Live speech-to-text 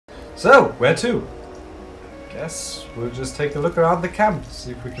So, where to? Guess we'll just take a look around the camp,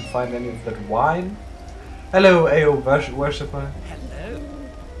 see if we can find any of that wine. Hello, AO worshipper. Hello.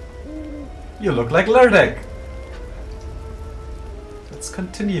 You look like Lurdek. Let's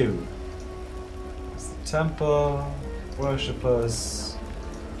continue. There's the temple, worshippers.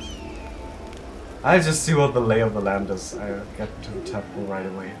 I'll just see what the lay of the land is. I'll get to the temple right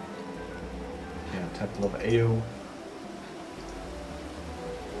away. Yeah, Temple of AO.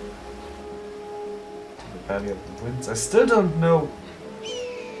 Valley of the Winds. I still don't know.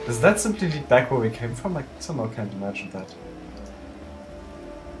 Does that simply lead back where we came from? I somehow can't imagine that.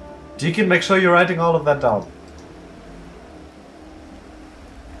 Deacon, make sure you're writing all of that down.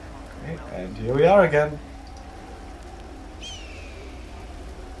 Okay, and here we are again.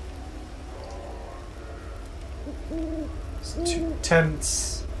 There's 2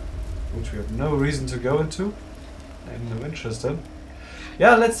 tents, which we have no reason to go into. I have no interest in.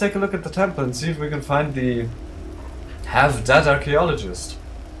 Yeah, let's take a look at the temple and see if we can find the half-dead archaeologist.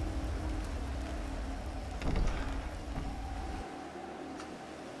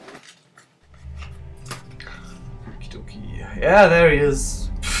 Okie dokie. Yeah, there he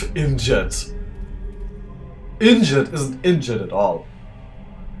is. Pff, injured. Injured isn't injured at all.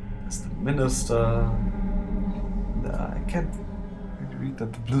 There's the minister. I can't really read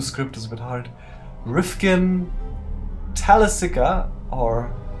that. The blue script is a bit hard. Rifkin, Talisica,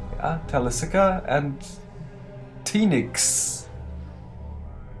 or yeah, Talisica and Tenix.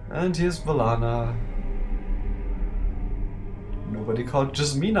 And here's Valana. Nobody called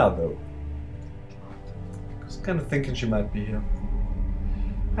Jasmina though. I was kind of thinking she might be here.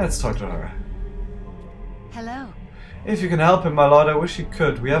 Let's talk to her. Hello. If you can help him, my lord, I wish you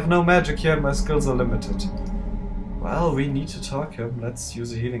could. We have no magic here and my skills are limited. Well, we need to talk him. Let's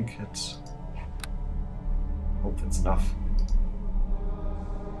use a healing kit. Hope that's enough.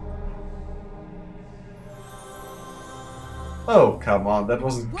 Oh, come on, that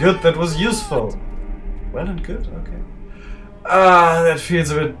wasn't good, that was useful. Well and good, okay. Ah, that feels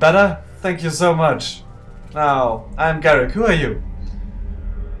a bit better. Thank you so much. Now, I'm Garrick, who are you?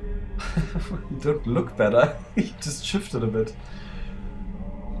 You don't look better, you just shifted a bit.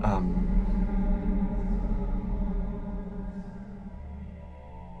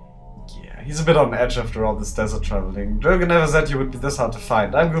 Yeah, he's a bit on edge after all this desert traveling. Drogon never said you would be this hard to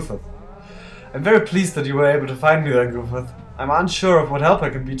find. I'm Goofuth. I'm very pleased that you were able to find me then, Goofuth. I'm unsure of what help I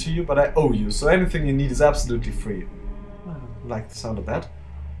can be to you, but I owe you, so anything you need is absolutely free. I like the sound of that.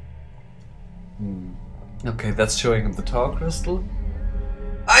 Okay, that's showing him the Tar crystal.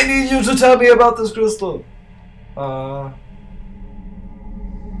 I need you to tell me about this crystal! Yeah,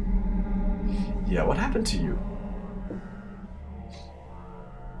 what happened to you?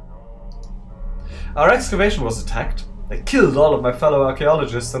 Our excavation was attacked. They killed all of my fellow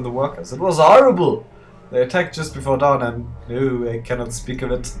archaeologists and the workers. It was horrible! They attacked just before dawn and no, I cannot speak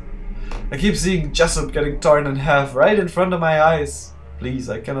of it. I keep seeing Jessup getting torn in half right in front of my eyes. Please,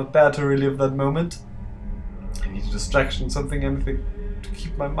 I cannot bear to relive that moment. I need a distraction, something, anything to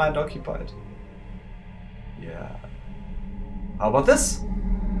keep my mind occupied. Yeah. How about this?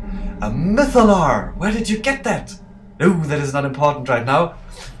 A Mythalar! Where did you get that? No, that is not important right now.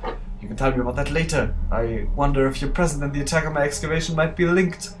 You can tell me about that later. I wonder if your presence and the attack on my excavation might be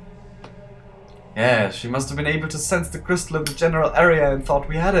linked. Yeah, she must have been able to sense the crystal in the general area and thought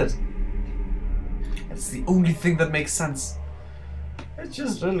we had it. It's the only thing that makes sense. It's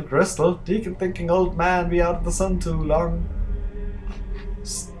just a little crystal. Deacon thinking old man be out of the sun too long.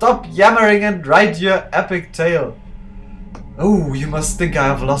 Stop yammering and write your epic tale. Oh, you must think I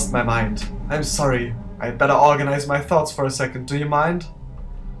have lost my mind. I'm sorry. I'd better organize my thoughts for a second. Do you mind?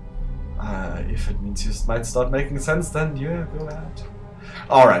 If it means you might start making sense, then yeah, go ahead.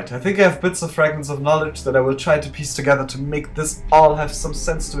 Alright, I think I have bits of fragments of knowledge that I will try to piece together to make this all have some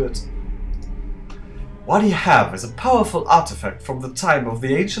sense to it. What you have is a powerful artifact from the time of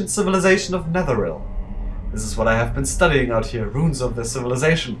the ancient civilization of Netheril. This is what I have been studying out here, runes of their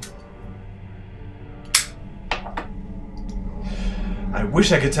civilization. I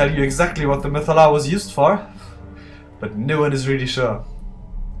wish I could tell you exactly what the Mythalar was used for, but no one is really sure.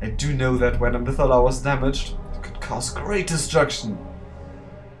 I do know that when a Mythalar was damaged, it could cause great destruction.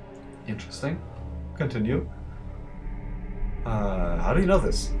 Interesting. Continue. How do you know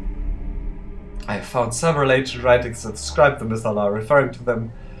this? I have found several ancient writings that describe the Mythalar, referring to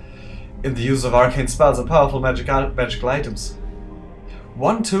them in the use of arcane spells and powerful magical items.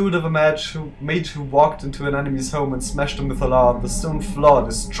 One told of a mage who walked into an enemy's home and smashed the Mythalar on the stone floor,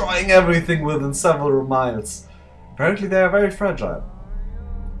 destroying everything within several miles. Apparently they are very fragile.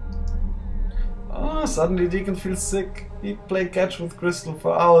 Oh, suddenly Deacon feels sick. He'd play catch with Crystal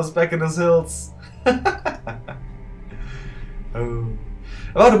for hours back in his hills. Oh.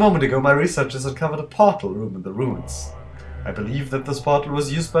 About a moment ago, my researchers uncovered a portal room in the ruins. I believe that this portal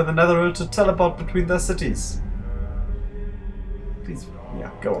was used by the Netherworld to teleport between their cities. Please,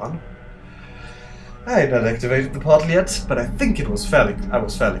 yeah, go on. I had not activated the portal yet, but I think I was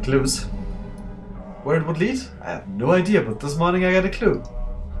fairly close. Where it would lead? I have no idea, but this morning I got a clue.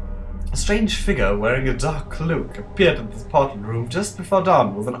 A strange figure wearing a dark cloak appeared in this portal room just before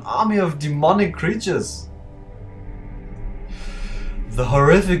dawn with an army of demonic creatures. The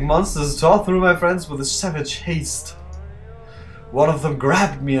horrific monsters tore through my friends with a savage haste. One of them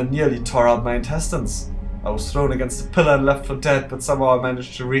grabbed me and nearly tore out my intestines. I was thrown against a pillar and left for dead, but somehow I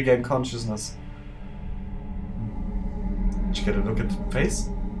managed to regain consciousness. Did you get a look at her face?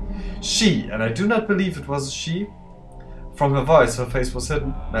 She, and I do not believe it was a she. From her voice, her face was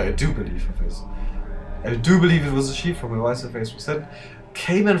hidden. No, I do believe her face. I do believe it was a she. From her voice, her face was hidden.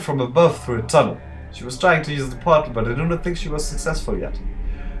 Came in from above through a tunnel. She was trying to use the portal, but I do not think she was successful yet.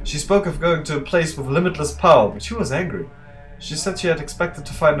 She spoke of going to a place with limitless power, but she was angry. She said she had expected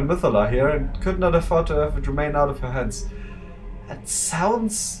to find a Mythala here and could not afford to have it remain out of her hands. That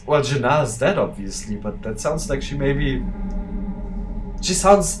sounds... Well, Janna is dead, obviously, but that sounds like she maybe... She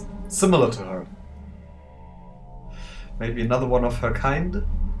sounds similar to her. Maybe another one of her kind?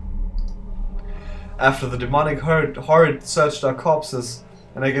 After the demonic horde searched our corpses,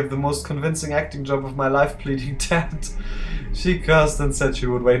 and I gave the most convincing acting job of my life pleading dead, she cursed and said she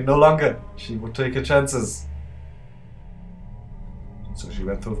would wait no longer. She would take her chances. So she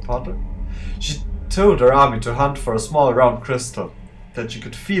went through the portal. She told her army to hunt for a small round crystal, that she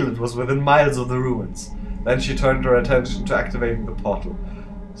could feel it was within miles of the ruins. Then she turned her attention to activating the portal.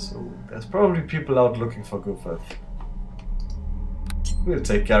 So there's probably people out looking for Goofuth. We'll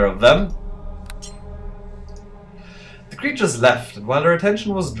take care of them. The creatures left, and while her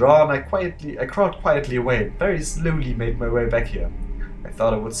attention was drawn, I crawled quietly away and very slowly made my way back here. I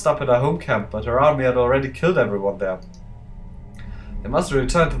thought I would stop at our home camp, but her army had already killed everyone there. They must have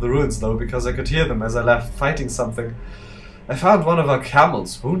returned to the ruins though, because I could hear them as I left, fighting something. I found one of our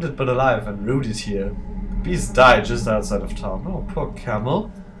camels, wounded but alive, and rode it here. The beast died just outside of town. Oh, poor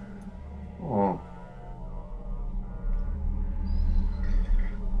camel. Oh.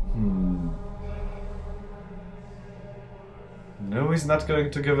 No, he's not going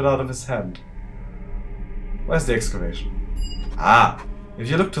to give it out of his hand. Where's the excavation? Ah! If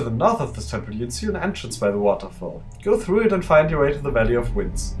you look to the north of this temple, you'd see an entrance by the waterfall. Go through it and find your way to the Valley of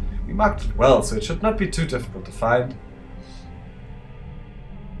Winds. We marked it well, so it should not be too difficult to find.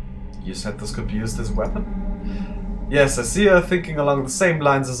 You said this could be used as a weapon? Yes, I see her thinking along the same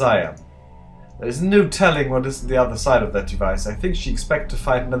lines as I am. There is no telling what is on the other side of that device. I think she expects to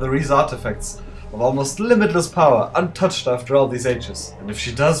find Netherese artifacts of almost limitless power, untouched after all these ages. And if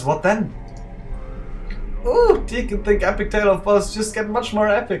she does, what then? Ooh, do you think Epic Tale of Boss just get much more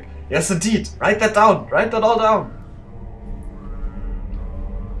epic? Yes, indeed. Write that down. Write that all down.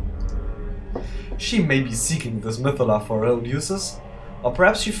 She may be seeking this Mythala for her own uses, or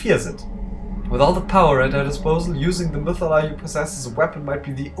perhaps she fears it. With all the power at her disposal, using the Mythala you possess as a weapon might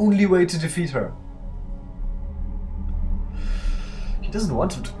be the only way to defeat her. He doesn't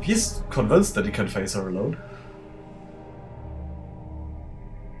want to. He's convinced that he can face her alone.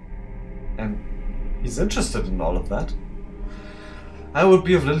 And he's interested in all of that. I would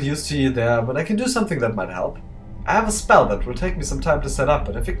be of little use to you there, but I can do something that might help. I have a spell that will take me some time to set up,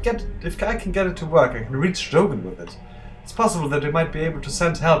 but if I can get it to work, I can reach Drogon with it. It's possible that he might be able to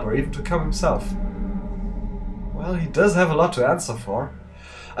send help or even to come himself. Well, he does have a lot to answer for.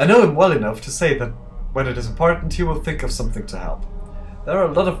 I know him well enough to say that when it is important, he will think of something to help. There are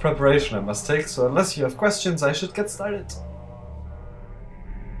a lot of preparation I must take, so unless you have questions, I should get started.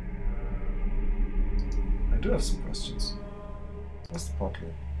 I do have some questions. Where's the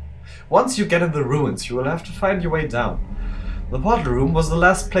portal? Once you get in the ruins, you will have to find your way down. The portal room was the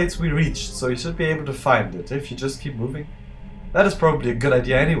last place we reached, so you should be able to find it if you just keep moving. That is probably a good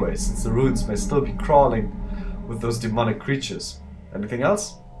idea anyway, since the ruins may still be crawling with those demonic creatures. Anything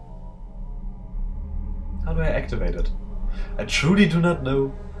else? How do I activate it? I truly do not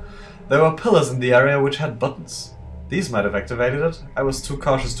know. There were pillars in the area which had buttons. These might have activated it. I was too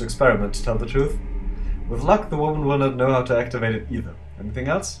cautious to experiment, to tell the truth. With luck, the woman will not know how to activate it either. Anything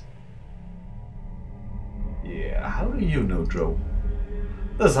else? Yeah, how do you know, Dro?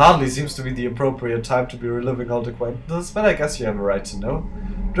 This hardly seems to be the appropriate time to be reliving old acquaintances, but I guess you have a right to know.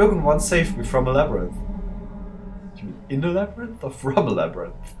 Drogon once saved me from a labyrinth. You mean in a labyrinth or from a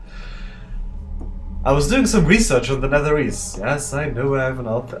labyrinth? I was doing some research on the Netherese. Yes, I know I have an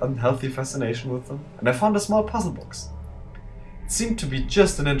unhealthy fascination with them. And I found a small puzzle box. It seemed to be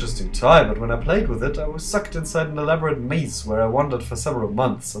just an interesting toy, but when I played with it, I was sucked inside an elaborate maze where I wandered for several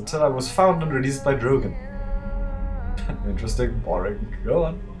months until I was found and released by Drogon. Interesting, boring. Go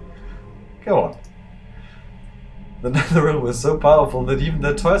on. Go on. The Netherrealm was so powerful that even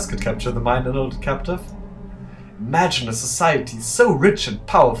their toys could capture the mind and hold it captive. Imagine a society so rich and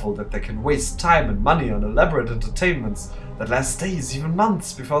powerful that they can waste time and money on elaborate entertainments that last days, even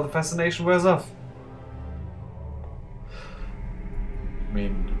months, before the fascination wears off. I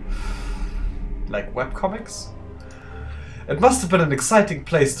mean, like webcomics? It must have been an exciting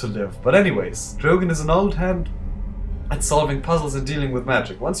place to live, but anyways, Drogon is an old hand at solving puzzles and dealing with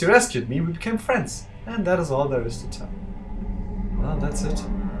magic. Once you rescued me, we became friends, and that is all there is to tell. Well, that's it.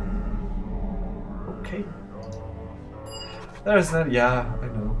 Okay. There's that. Yeah, I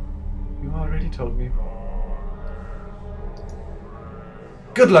know. You already told me.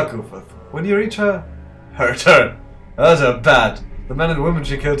 Good luck, Goofuth. When you reach her turn. Her bad. The men and women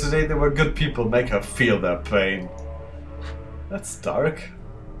she killed today, they were good people. Make her feel their pain. That's dark.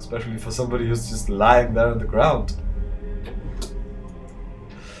 Especially for somebody who's just lying there on the ground.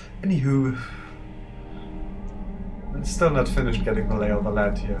 Anywho. I'm still not finished getting the lay of the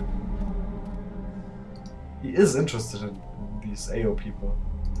land here. He is interested in these AO people.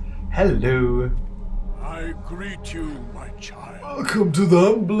 Hello. I greet you, my child. Welcome to the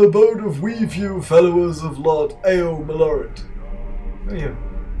humble abode of we few followers of Lord AO Mallorit. Who are you?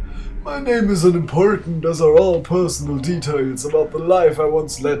 My name is unimportant, as are all personal details about the life I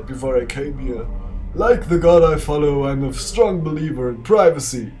once led before I came here. Like the god I follow, I'm a strong believer in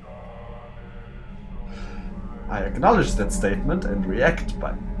privacy. I acknowledge that statement and react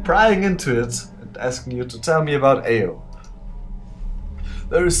by prying into it and asking you to tell me about AO.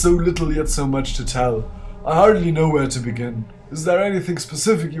 There is so little yet so much to tell. I hardly know where to begin. Is there anything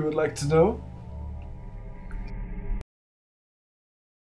specific you would like to know?